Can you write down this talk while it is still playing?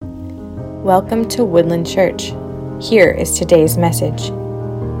Welcome to Woodland Church. Here is today's message.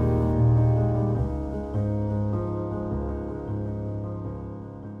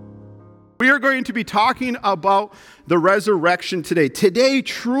 We are going to be talking about the resurrection today. Today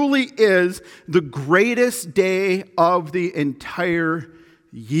truly is the greatest day of the entire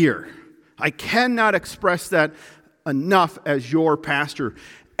year. I cannot express that enough as your pastor.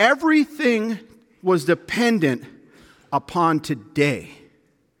 Everything was dependent upon today.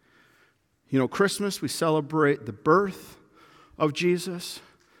 You know, Christmas, we celebrate the birth of Jesus.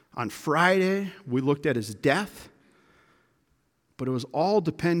 On Friday, we looked at his death, but it was all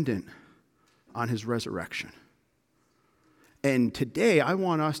dependent on his resurrection. And today, I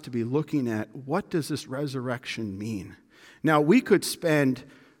want us to be looking at what does this resurrection mean? Now, we could spend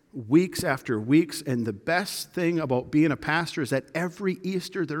weeks after weeks, and the best thing about being a pastor is that every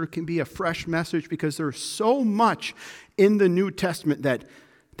Easter there can be a fresh message because there's so much in the New Testament that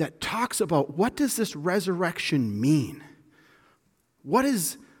talks about what does this resurrection mean? What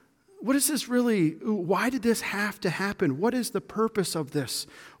is this really, why did this have to happen? What is the purpose of this?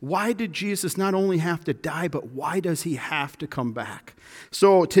 Why did Jesus not only have to die, but why does he have to come back?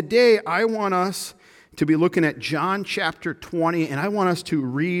 So today I want us to be looking at John chapter 20, and I want us to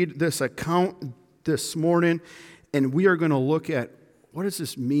read this account this morning, and we are going to look at what does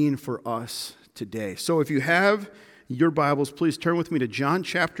this mean for us today. So if you have your Bibles, please turn with me to John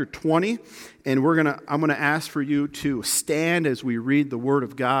chapter 20, and I'm going to ask for you to stand as we read the Word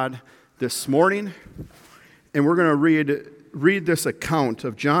of God this morning, and we're going to read this account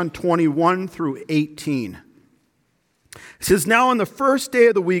of John 21 through 18. It says, "Now on the first day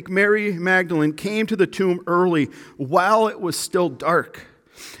of the week, Mary Magdalene came to the tomb early while it was still dark,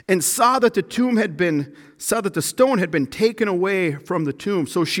 and saw that the stone had been taken away from the tomb.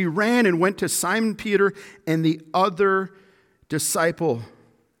 So she ran and went to Simon Peter and the other disciple,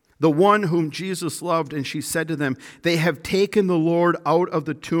 the one whom Jesus loved, and she said to them, 'They have taken the Lord out of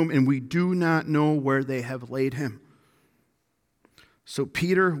the tomb, and we do not know where they have laid him.' So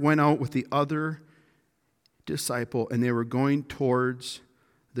Peter went out with the other disciple, and they were going towards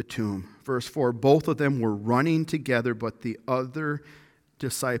the tomb." Verse 4, "Both of them were running together, but the other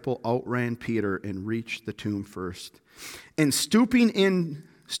disciple outran Peter and reached the tomb first. And stooping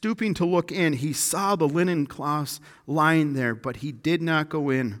to look in, he saw the linen cloths lying there, but he did not go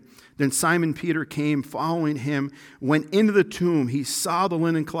in. Then Simon Peter came, following him, went into the tomb. He saw the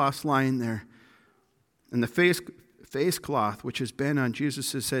linen cloths lying there, and the face cloth which has been on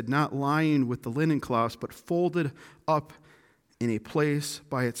Jesus' head, not lying with the linen cloths, but folded up in a place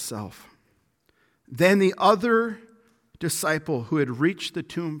by itself. Then the other disciple who had reached the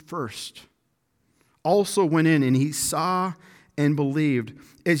tomb first also went in, and he saw and believed.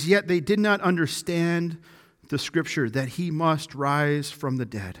 As yet they did not understand the scripture that he must rise from the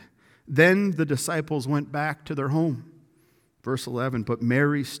dead. Then the disciples went back to their home." Verse 11, "But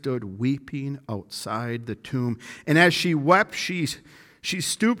Mary stood weeping outside the tomb. And as she wept, she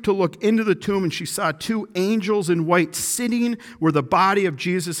stooped to look into the tomb, and she saw two angels in white sitting where the body of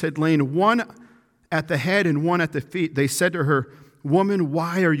Jesus had lain, one at the head and one at the feet. They said to her, 'Woman,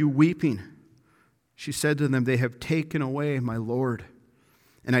 why are you weeping?' She said to them, 'They have taken away my Lord,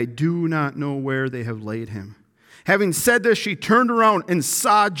 and I do not know where they have laid him.' Having said this, she turned around and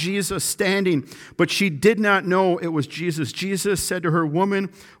saw Jesus standing, but she did not know it was Jesus. Jesus said to her,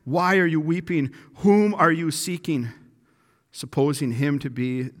 'Woman, why are you weeping? Whom are you seeking?' Supposing him to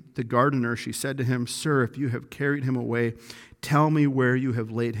be the gardener, she said to him, 'Sir, if you have carried him away, tell me where you have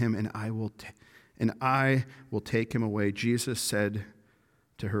laid him, and I will take him away.' Jesus said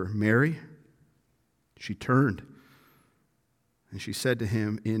to her, 'Mary.' She turned, and she said to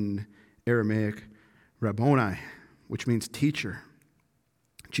him in Aramaic, 'Rabboni,' which means teacher.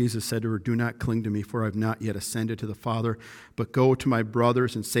 Jesus said to her, 'Do not cling to me, for I have not yet ascended to the Father, but go to my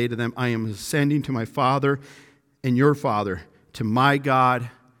brothers and say to them, I am ascending to my Father and your Father, to my God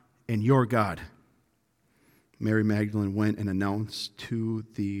and your God.' Mary Magdalene went and announced to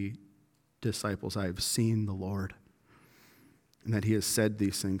the disciples, 'I have seen the Lord,' and that he has said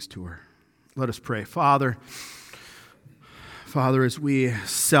these things to her." Let us pray. Father, as we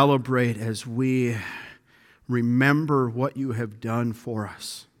celebrate, as we remember what you have done for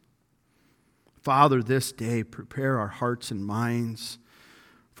us, Father, this day, prepare our hearts and minds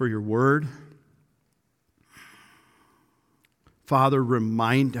for your word. Father,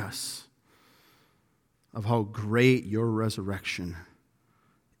 remind us of how great your resurrection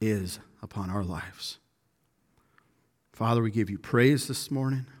is upon our lives. Father, we give you praise this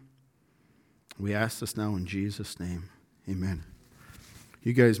morning. We ask this now in Jesus' name. Amen.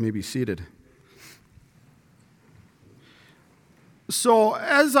 You guys may be seated. So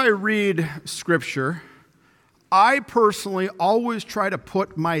as I read Scripture, I personally always try to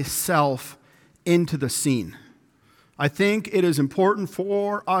put myself into the scene. I think it is important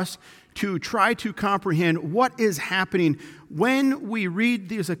for us to try to comprehend what is happening when we read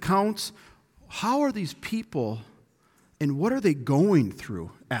these accounts. How are these people and what are they going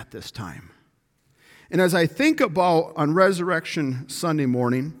through at this time? And as I think about on Resurrection Sunday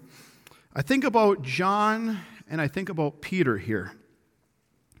morning, I think about John and I think about Peter here.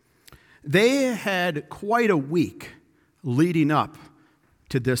 They had quite a week leading up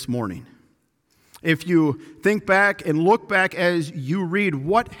to this morning. If you think back and look back as you read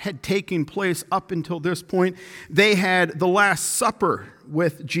what had taken place up until this point, they had the Last Supper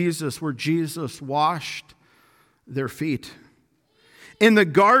with Jesus, where Jesus washed their feet. In the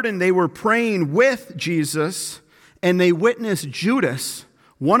garden, they were praying with Jesus, and they witnessed Judas,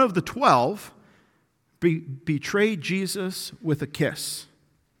 one of the 12, betray Jesus with a kiss.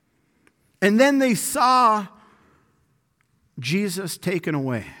 And then they saw Jesus taken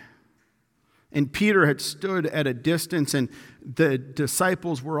away. And Peter had stood at a distance, and the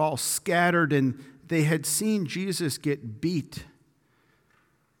disciples were all scattered, and they had seen Jesus get beat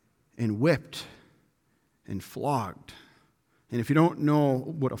and whipped and flogged. And if you don't know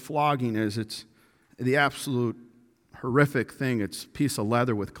what a flogging is, it's the absolute horrific thing. It's a piece of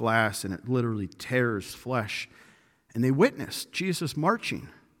leather with glass, and it literally tears flesh. And they witnessed Jesus marching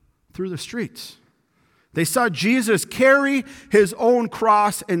through the streets. They saw Jesus carry his own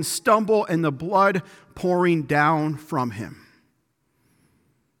cross and stumble, and the blood pouring down from him.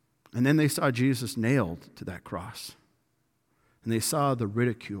 And then they saw Jesus nailed to that cross. And they saw the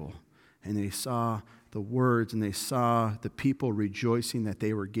ridicule, and they saw the words, and they saw the people rejoicing that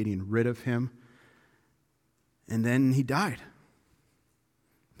they were getting rid of him. And then he died.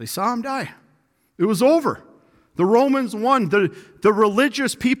 They saw him die. It was over. The Romans won. The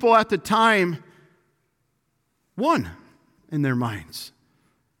religious people at the time won in their minds.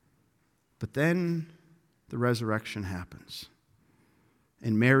 But then the resurrection happens.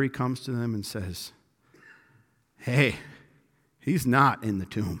 And Mary comes to them and says, "Hey, he's not in the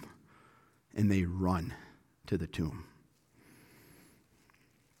tomb." And they run to the tomb.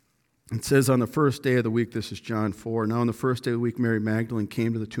 It says on the first day of the week, this is John 4, now on the first day of the week, Mary Magdalene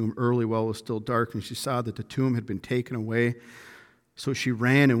came to the tomb early while it was still dark, and she saw that the tomb had been taken away. So she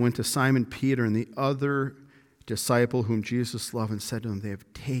ran and went to Simon Peter and the other disciple whom Jesus loved and said to him, "They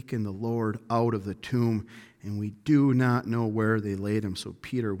have taken the Lord out of the tomb, and we do not know where they laid him." So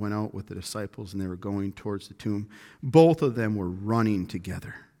Peter went out with the disciples, and they were going towards the tomb. Both of them were running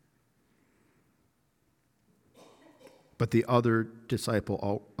together. But the other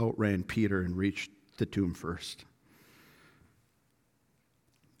disciple outran Peter and reached the tomb first.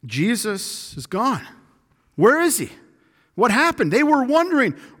 Jesus is gone. Where is he? What happened? They were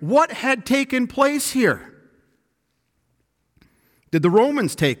wondering what had taken place here. Did the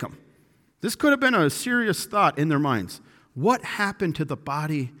Romans take him? This could have been a serious thought in their minds. What happened to the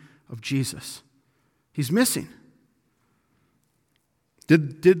body of Jesus? He's missing.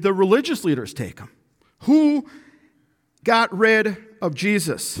 Did the religious leaders take him? Who got rid of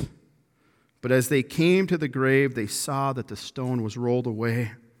Jesus? But as they came to the grave, they saw that the stone was rolled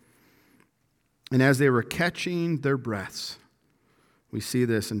away. And as they were catching their breaths, we see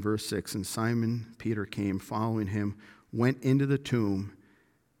this in verse 6, and Simon Peter came following him, went into the tomb,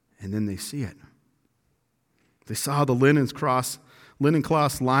 and then they see it. They saw the linen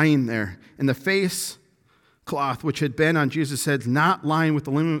cloths lying there, and the face cloth which had been on Jesus' head, not lying with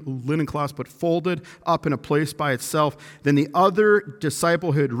the linen cloths, but folded up in a place by itself. Then the other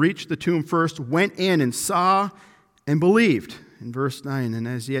disciple who had reached the tomb first went in and saw and believed. In verse 9, and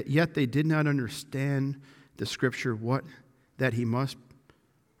as yet they did not understand the scripture, that he must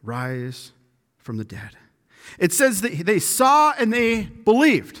rise from the dead. It says that they saw and they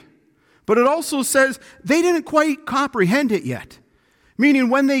believed, but it also says they didn't quite comprehend it yet. Meaning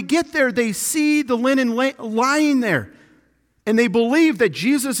when they get there, they see the linen lying there, and they believe that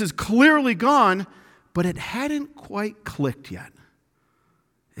Jesus is clearly gone, but it hadn't quite clicked yet.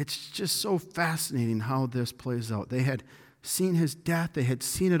 It's just so fascinating how this plays out. They had seen his death, they had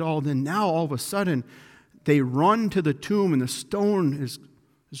seen it all, then now all of a sudden they run to the tomb and the stone is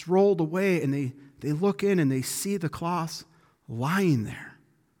rolled away, and they look in and they see the cloths lying there.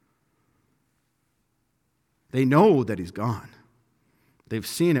 They know that he's gone. They've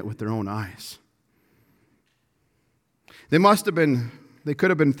seen it with their own eyes. They could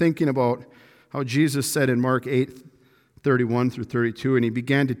have been thinking about how Jesus said in Mark 8:31 through 32, and he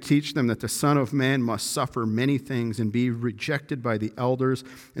began to teach them that the Son of Man must suffer many things and be rejected by the elders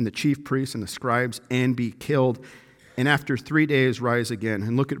and the chief priests and the scribes and be killed, and after 3 days rise again.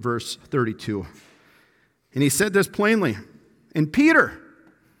 And look at verse 32. And he said this plainly. And Peter,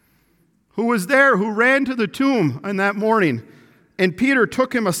 who was there, who ran to the tomb on that morning, and Peter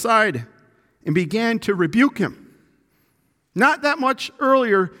took him aside and began to rebuke him. Not that much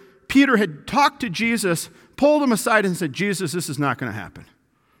earlier, Peter had talked to Jesus, pulled him aside and said, Jesus, this is not going to happen.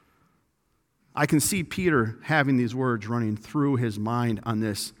 I can see Peter having these words running through his mind on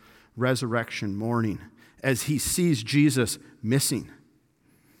this resurrection morning as he sees Jesus missing.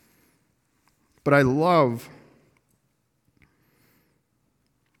 But I love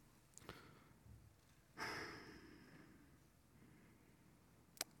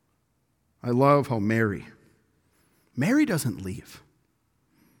how Mary doesn't leave.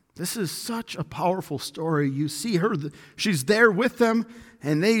 This is such a powerful story. You see her, she's there with them,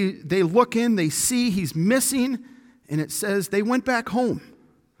 and they look in, they see he's missing, and it says they went back home.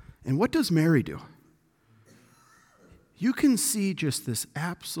 And what does Mary do? You can see just this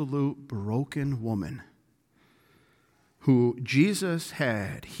absolute broken woman who Jesus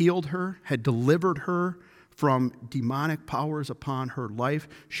had healed her, had delivered her from demonic powers upon her life.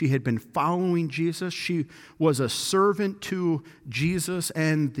 She had been following Jesus. She was a servant to Jesus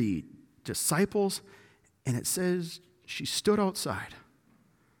and the disciples. And it says she stood outside,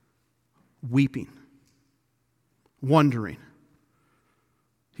 weeping, wondering.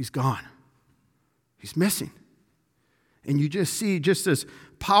 He's gone. He's missing. And you just see just this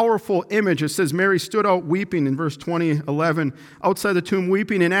powerful image. It says Mary stood out weeping in verse 11, outside the tomb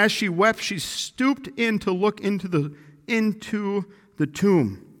weeping. And as she wept, she stooped in to look into the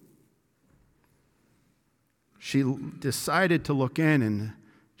tomb. She decided to look in, and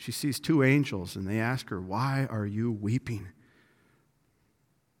she sees two angels, and they ask her, why are you weeping?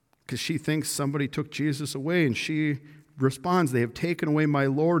 Because she thinks somebody took Jesus away, and she responds, they have taken away my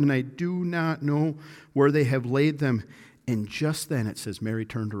Lord, and I do not know where they have laid them. And just then it says Mary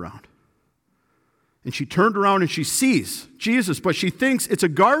turned around. And she turned around and she sees Jesus, but she thinks it's a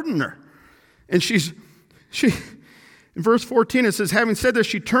gardener. And she in verse 14 it says, having said this,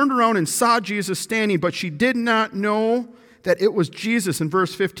 she turned around and saw Jesus standing, but she did not know that it was Jesus. In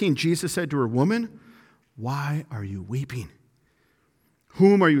verse 15, Jesus said to her, woman, why are you weeping?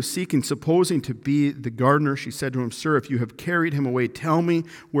 Whom are you seeking? Supposing to be the gardener, she said to him, sir, if you have carried him away, tell me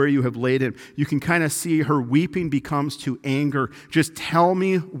where you have laid him. You can kind of see her weeping becomes to anger. Just tell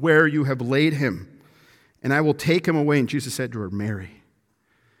me where you have laid him, and I will take him away. And Jesus said to her, Mary.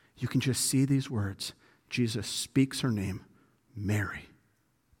 You can just see these words. Jesus speaks her name, Mary.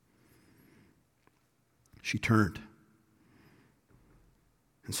 She turned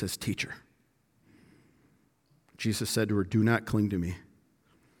and says, teacher. Jesus said to her, do not cling to me,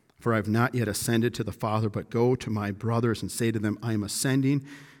 for I have not yet ascended to the Father, but go to my brothers and say to them, I am ascending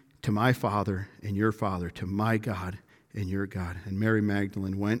to my Father and your Father, to my God and your God. And Mary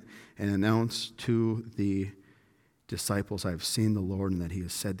Magdalene went and announced to the disciples, I have seen the Lord, and that he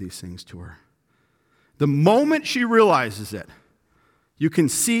has said these things to her. The moment she realizes it, you can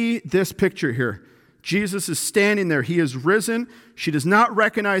see this picture here. Jesus is standing there. He is risen. She does not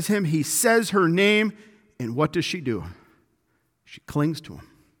recognize him. He says her name. And what does she do? She clings to him.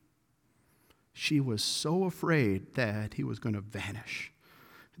 She was so afraid that he was going to vanish,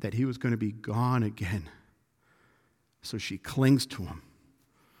 that he was going to be gone again. So she clings to him.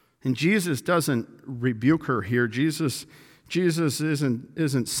 And Jesus doesn't rebuke her here. Jesus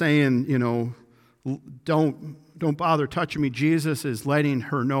isn't saying, don't bother touching me. Jesus is letting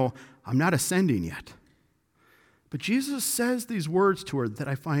her know, I'm not ascending yet. But Jesus says these words to her that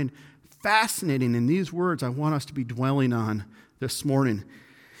I find fascinating, and these words I want us to be dwelling on this morning.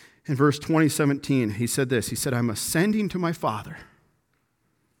 In verse 17, he said this. He said, I'm ascending to my Father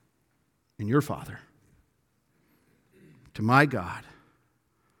and your Father, to my God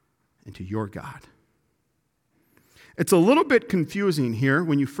and to your God. It's a little bit confusing here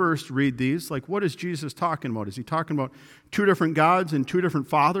when you first read these. Like, what is Jesus talking about? Is he talking about two different gods and two different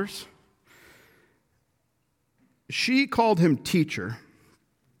fathers? She called him teacher,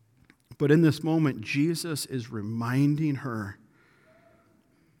 but in this moment, Jesus is reminding her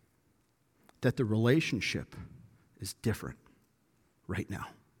that the relationship is different right now.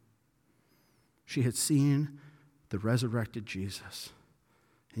 She had seen the resurrected Jesus,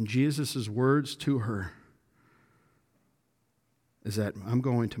 and Jesus' words to her is that I'm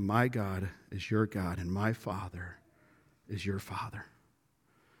going to my God is your God, and my Father is your Father.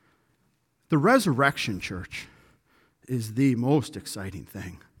 The resurrection, church, is the most exciting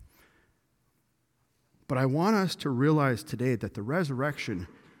thing. But I want us to realize today that the resurrection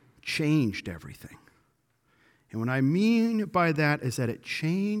changed everything. And what I mean by that is that it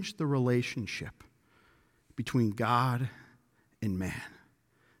changed the relationship between God and man.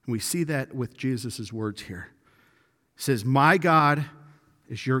 And we see that with Jesus' words here. It says, my God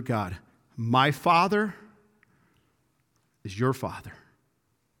is your God. My Father is your Father.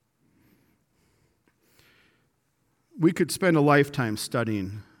 We could spend a lifetime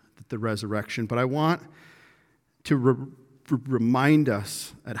studying the resurrection, but I want to remind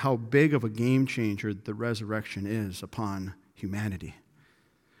us at how big of a game changer the resurrection is upon humanity.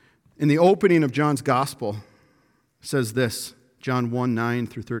 In the opening of John's Gospel, it says this, John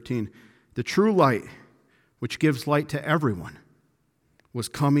 1:9-13, the true light, which gives light to everyone, was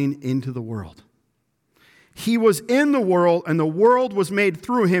coming into the world. He was in the world, and the world was made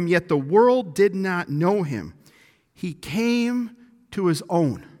through him, yet the world did not know him. He came to his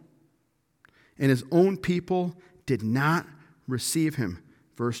own, and his own people did not receive him.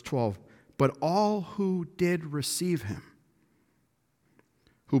 Verse 12, but all who did receive him,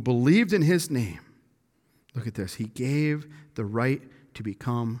 who believed in his name, look at this, he gave the right to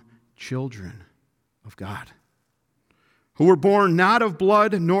become children of God, who were born not of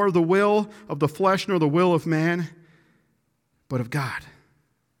blood, nor the will of the flesh, nor the will of man, but of God.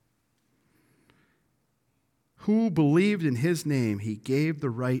 Who believed in his name, he gave the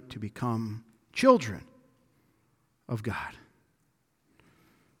right to become children of God.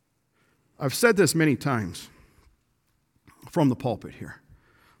 I've said this many times from the pulpit here,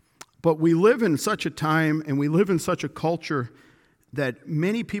 but we live in such a time and we live in such a culture that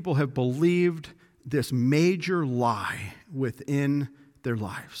many people have believed this major lie within their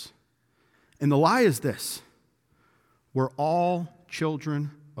lives. And the lie is this: we're all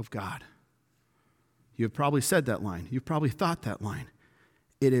children of God. You've probably said that line. You've probably thought that line.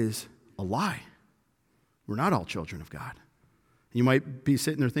 It is a lie. We're not all children of God. You might be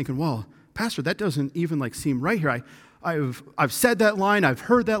sitting there thinking, well, Pastor, that doesn't even seem right here. I've said that line, I've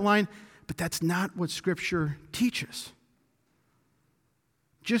heard that line, but that's not what Scripture teaches.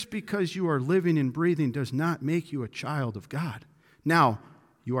 Just because you are living and breathing does not make you a child of God. Now,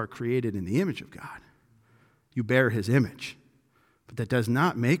 you are created in the image of God. You bear his image. But that does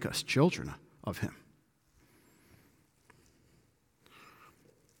not make us children of him.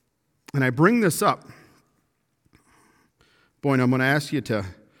 And I bring this up. Boy, and I'm going to ask you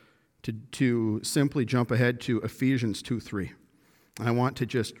to simply jump ahead to Ephesians 2:3. And I want to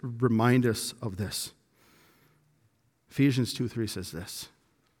just remind us of this. Ephesians 2:3 says this: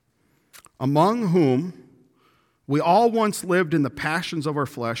 among whom we all once lived in the passions of our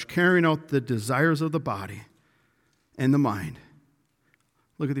flesh, carrying out the desires of the body and the mind.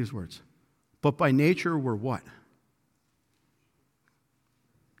 Look at these words. But by nature we're what?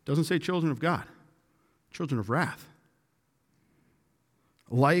 Doesn't say children of God. Children of wrath.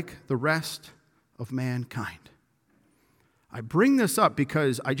 Like the rest of mankind. I bring this up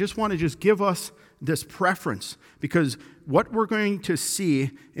because I just want to give us this preference, because what we're going to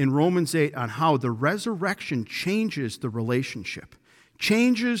see in Romans 8 on how the resurrection changes the relationship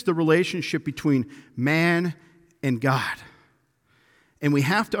between man and God. And we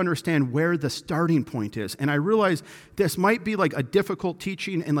have to understand where the starting point is. And I realize this might be like a difficult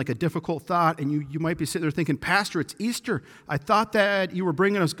teaching and like a difficult thought, and you might be sitting there thinking, Pastor, it's Easter. I thought that you were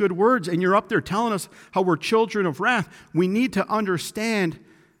bringing us good words, and you're up there telling us how we're children of wrath. We need to understand,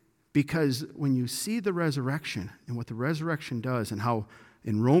 because when you see the resurrection and what the resurrection does, and how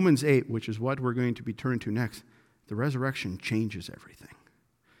in Romans 8, which is what we're going to be turning to next, the resurrection changes everything.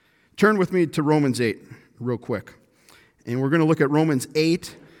 Turn with me to Romans 8 real quick. And we're going to look at Romans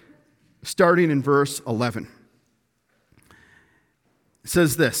 8, starting in verse 11. It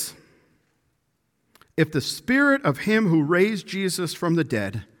says this: if the spirit of him who raised Jesus from the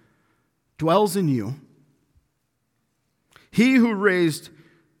dead dwells in you, he who raised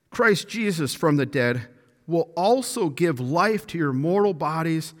Christ Jesus from the dead will also give life to your mortal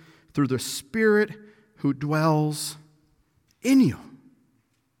bodies through the Spirit who dwells in you.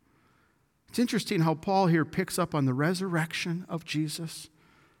 It's interesting how Paul here picks up on the resurrection of Jesus,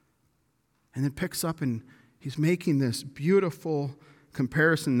 and then picks up and he's making this beautiful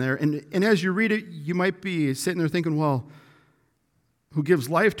comparison there. And as you read it, you might be sitting there thinking, well, who gives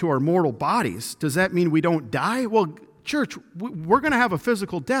life to our mortal bodies? Does that mean we don't die? Well, church, we're going to have a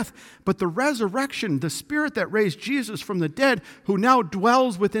physical death, but the resurrection, the Spirit that raised Jesus from the dead, who now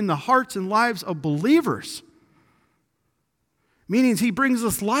dwells within the hearts and lives of believers, meaning he brings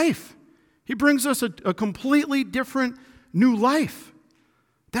us life. He brings us a completely different new life.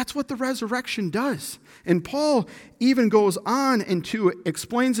 That's what the resurrection does. And Paul even goes on and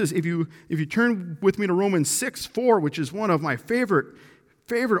explains this. If you turn with me to Romans 6:4, which is one of my favorite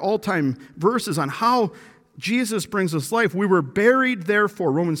all-time verses on how Jesus brings us life. We were buried,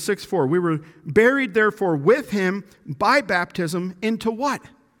 therefore, Romans 6:4, we were buried, therefore, with him by baptism into what?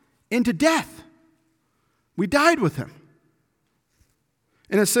 Into death. We died with him.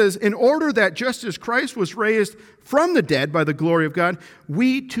 And it says, in order that just as Christ was raised from the dead by the glory of God,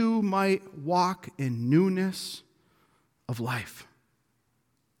 we too might walk in newness of life.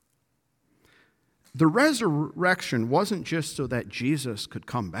 The resurrection wasn't just so that Jesus could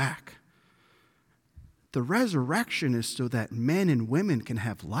come back. The resurrection is so that men and women can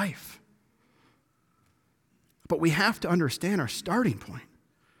have life. But we have to understand our starting point.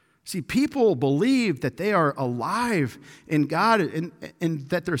 See, people believe that they are alive in God and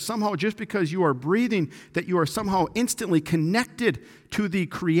that they're somehow, just because you are breathing, that you are somehow instantly connected to the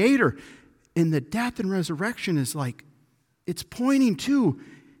Creator. And the death and resurrection is like, it's pointing to,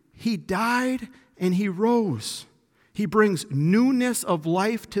 he died and he rose. He brings newness of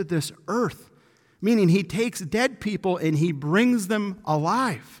life to this earth. Meaning he takes dead people and he brings them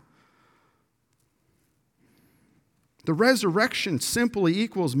alive. The resurrection simply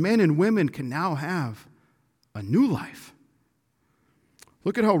equals men and women can now have a new life.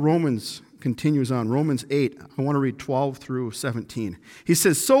 Look at how Romans continues on. Romans 8, I want to read 12 through 17. He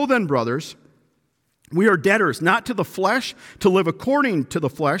says, so then, brothers, we are debtors, not to the flesh, to live according to the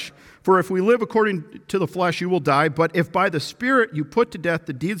flesh. For if we live according to the flesh, you will die. But if by the Spirit you put to death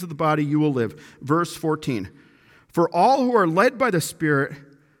the deeds of the body, you will live. Verse 14. For all who are led by the Spirit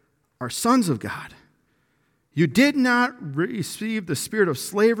are sons of God. You did not receive the spirit of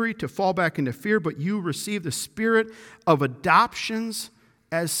slavery to fall back into fear, but you received the spirit of adoptions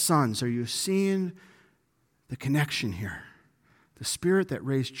as sons. Are you seeing the connection here? The Spirit that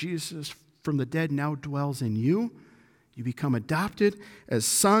raised Jesus from the dead now dwells in you. You become adopted as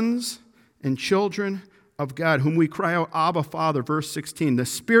sons and children of God, whom we cry out, Abba, Father. Verse 16, the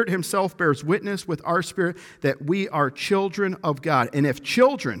Spirit himself bears witness with our spirit that we are children of God. And if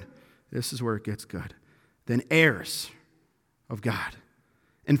children, this is where it gets good, then heirs of God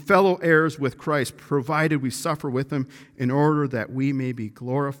and fellow heirs with Christ, provided we suffer with him in order that we may be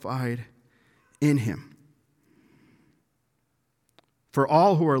glorified in him. For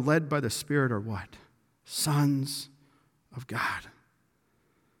all who are led by the Spirit are what? Sons of God.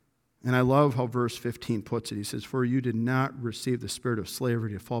 And I love how verse 15 puts it. He says, for you did not receive the spirit of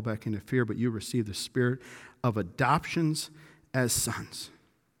slavery to fall back into fear, but you received the spirit of adoptions as sons.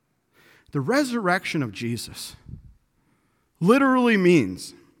 The resurrection of Jesus literally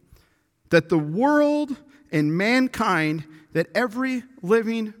means that the world and mankind, that every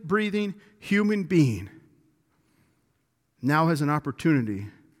living, breathing human being now has an opportunity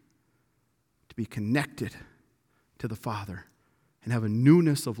to be connected to the Father and have a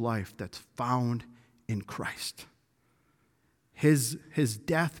newness of life that's found in Christ. His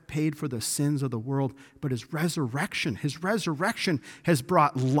death paid for the sins of the world, but his resurrection has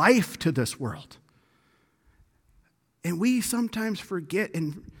brought life to this world. And we sometimes forget,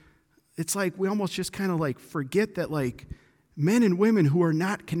 and it's like we almost just kind of like forget that like men and women who are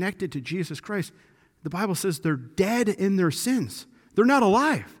not connected to Jesus Christ, the Bible says they're dead in their sins. They're not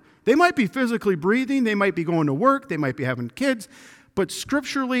alive. They might be physically breathing, they might be going to work, they might be having kids, but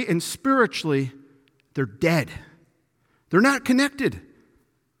scripturally and spiritually, they're dead. They're not connected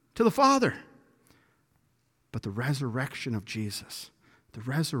to the Father. But the resurrection of Jesus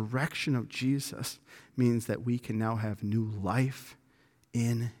means that we can now have new life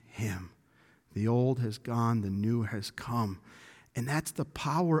in him. The old has gone, the new has come. And that's the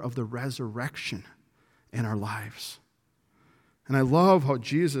power of the resurrection in our lives. And I love how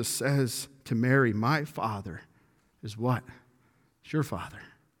Jesus says to Mary, my Father is what? It's your Father.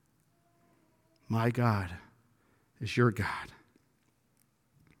 My God is your God.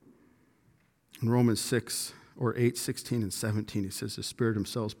 In Romans 6 or 8, 16 and 17, he says, the Spirit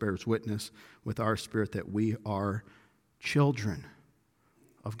himself bears witness with our spirit that we are children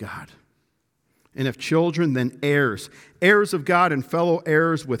of God. And if children, then heirs, heirs of God and fellow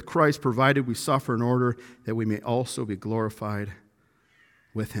heirs with Christ, provided we suffer in order that we may also be glorified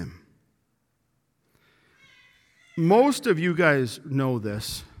with him. Most of you guys know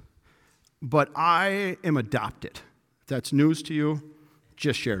this, but I am adopted. If that's news to you,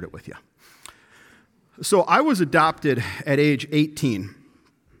 just shared it with you. So I was adopted at age 18,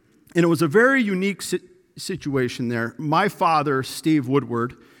 and it was a very unique situation there. My father, Steve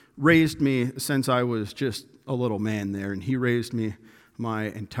Woodward, raised me since I was just a little man there, and he raised me my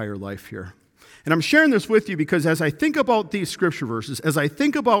entire life here. And I'm sharing this with you because as I think about these scripture verses, as I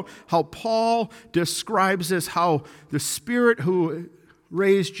think about how Paul describes this, how the Spirit who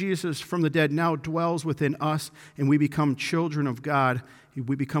raised Jesus from the dead now dwells within us, and we become children of God,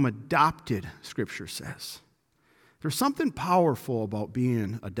 we become adopted, Scripture says. There's something powerful about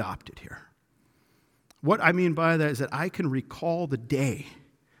being adopted here. What I mean by that is that I can recall the day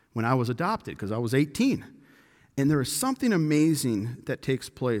when I was adopted, because I was 18. And there is something amazing that takes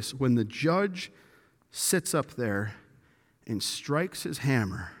place when the judge sits up there and strikes his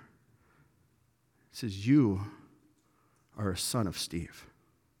hammer. It says, "You are a son of Steve."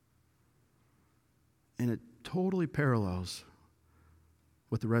 And it totally parallels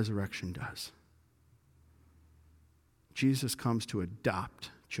what the resurrection does. Jesus comes to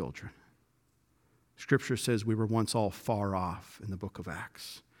adopt children. Scripture says we were once all far off in the book of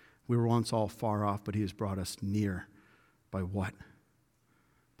Acts. We were once all far off, but he has brought us near by what?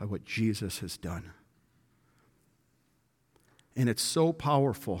 By what Jesus has done. And it's so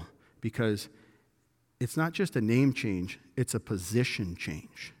powerful because it's not just a name change, it's a position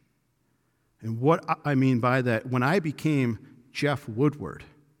change. And what I mean by that, when I became Jeff Woodward,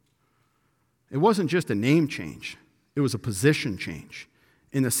 it wasn't just a name change, it was a position change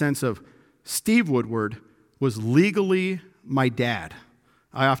in the sense of Steve Woodward was legally my dad.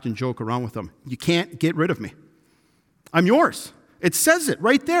 I often joke around with him. You can't get rid of me. I'm yours. It says it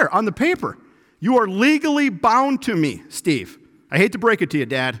right there on the paper. You are legally bound to me, Steve. I hate to break it to you,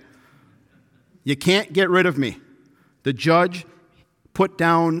 Dad. You can't get rid of me. The judge put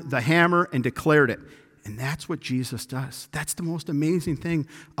down the hammer and declared it. And that's what Jesus does. That's the most amazing thing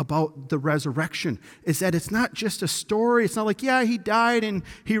about the resurrection, is that it's not just a story. It's not like, yeah, he died and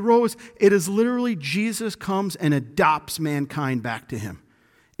he rose. It is literally Jesus comes and adopts mankind back to him.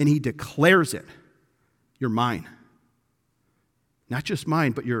 And he declares it. You're mine. Not just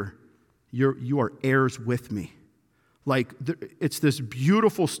mine, but you are heirs with me. Like, it's this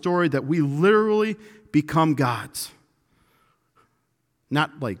beautiful story that we literally become God's.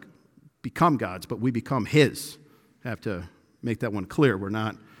 Not like become God's, but we become his. I have to make that one clear. We're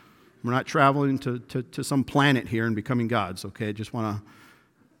not traveling to some planet here and becoming God's, okay?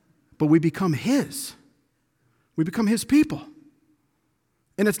 But we become his. We become his people.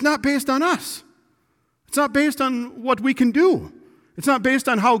 And it's not based on us. It's not based on what we can do. It's not based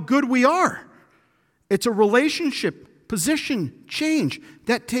on how good we are. It's a relationship, position change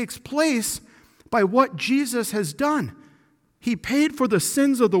that takes place by what Jesus has done. He paid for the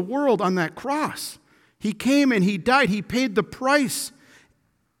sins of the world on that cross. He came and he died. He paid the price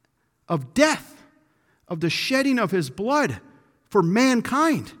of death, of the shedding of his blood for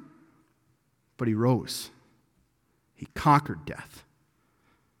mankind. But he rose. He conquered death.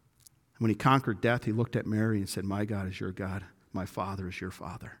 When he conquered death, he looked at Mary and said, "My God is your God. My Father is your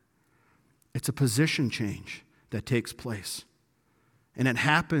Father." It's a position change that takes place. And it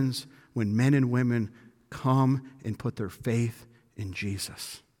happens when men and women come and put their faith in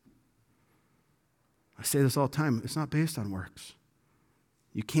Jesus. I say this all the time. It's not based on works.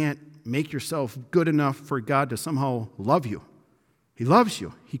 You can't make yourself good enough for God to somehow love you. He loves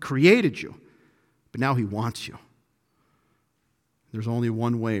you. He created you. But now he wants you. There's only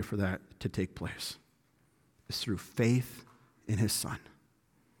one way for that to take place. It's through faith in his Son.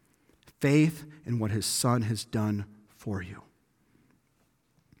 Faith in what his Son has done for you.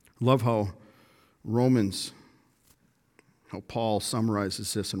 Love how Paul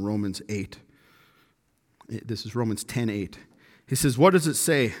summarizes this in Romans 8. This is Romans 10:8. He says, "What does it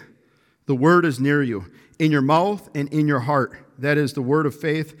say? The word is near you, in your mouth and in your heart. That is the word of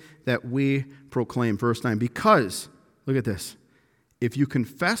faith that we proclaim." Verse 9, because, look at this, if you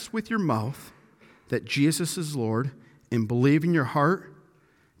confess with your mouth that Jesus is Lord and believe in your heart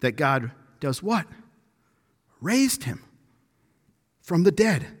that God does what? Raised him from the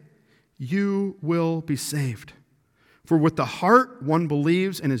dead, you will be saved. For with the heart one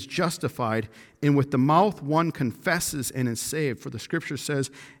believes and is justified, and with the mouth one confesses and is saved. For the scripture says,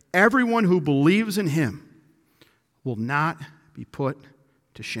 everyone who believes in him will not be put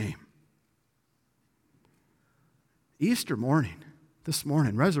to shame. Easter morning, this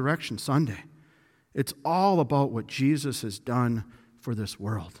morning, Resurrection Sunday, it's all about what Jesus has done for this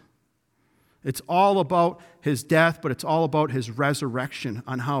world. It's all about his death, but it's all about his resurrection,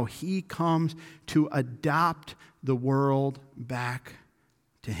 on how he comes to adopt the world back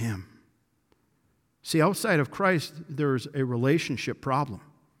to him. See, outside of Christ, there's a relationship problem.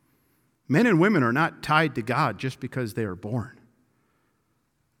 Men and women are not tied to God just because they are born.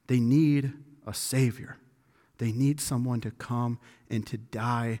 They need a Savior. They need someone to come and to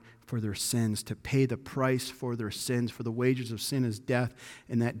die for their sins, to pay the price for their sins, for the wages of sin is death,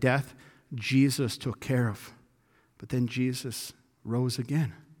 and that death Jesus took care of. But then Jesus rose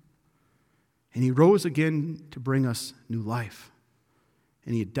again. And he rose again to bring us new life.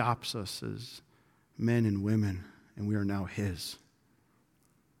 And he adopts us as men and women, and we are now his.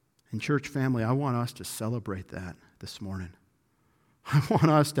 And church family, I want us to celebrate that this morning. I want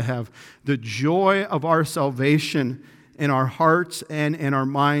us to have the joy of our salvation in our hearts and in our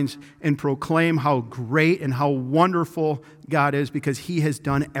minds and proclaim how great and how wonderful God is because He has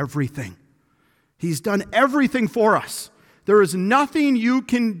done everything. He's done everything for us. There is nothing you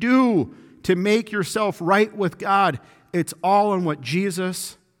can do to make yourself right with God. It's all in what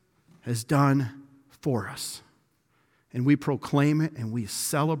Jesus has done for us. And we proclaim it and we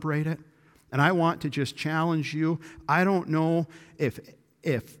celebrate it. And I want to just challenge you. I don't know if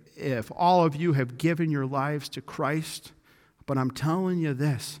all of you have given your lives to Christ, but I'm telling you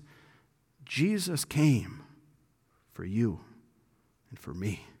this. Jesus came for you and for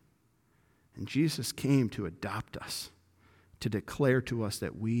me. And Jesus came to adopt us, to declare to us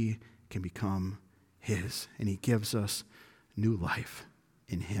that we can become His. And He gives us new life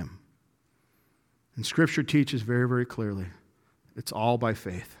in Him. And Scripture teaches very, very clearly, it's all by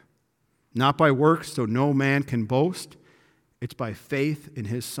faith. Not by works, so no man can boast. It's by faith in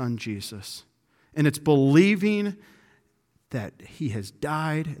His Son, Jesus. And it's believing that He has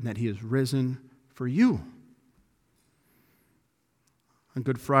died and that He has risen for you. On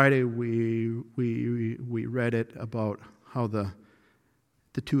Good Friday, we read it about how the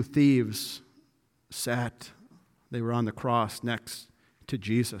two thieves sat. They were on the cross next to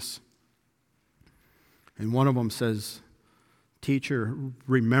Jesus. And one of them says, "Teacher,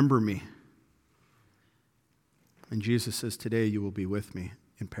 remember me." And Jesus says, "Today you will be with me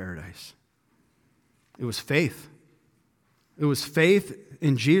in paradise." It was faith. It was faith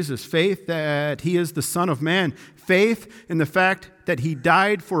in Jesus, faith that He is the Son of Man, faith in the fact that He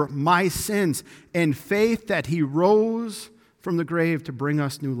died for my sins, and faith that He rose from the grave to bring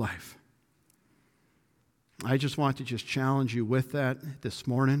us new life. I just want to challenge you with that this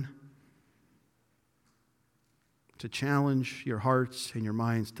morning, to challenge your hearts and your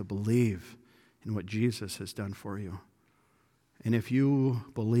minds to believe in what Jesus has done for you. And if you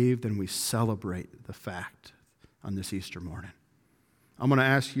believe, then we celebrate the fact on this Easter morning. I'm going to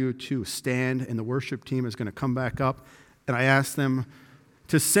ask you to stand, and the worship team is going to come back up, and I ask them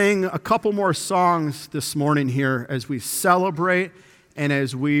to sing a couple more songs this morning here as we celebrate and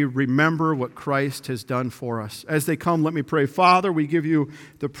as we remember what Christ has done for us. As they come, let me pray. Father, we give you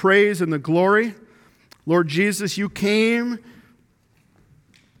the praise and the glory. Lord Jesus, you came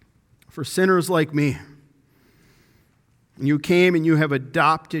for sinners like me. And you came and you have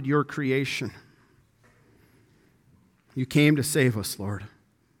adopted your creation. You came to save us, Lord.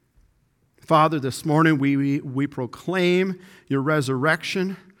 Father, this morning we proclaim your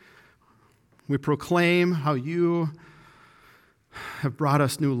resurrection. We proclaim how you have brought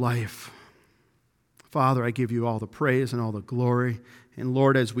us new life. Father, I give you all the praise and all the glory. And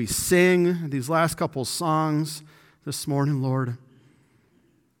Lord, as we sing these last couple songs this morning, Lord,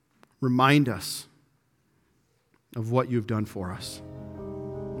 remind us of what you've done for us.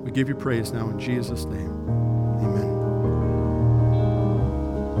 We give you praise now in Jesus' name.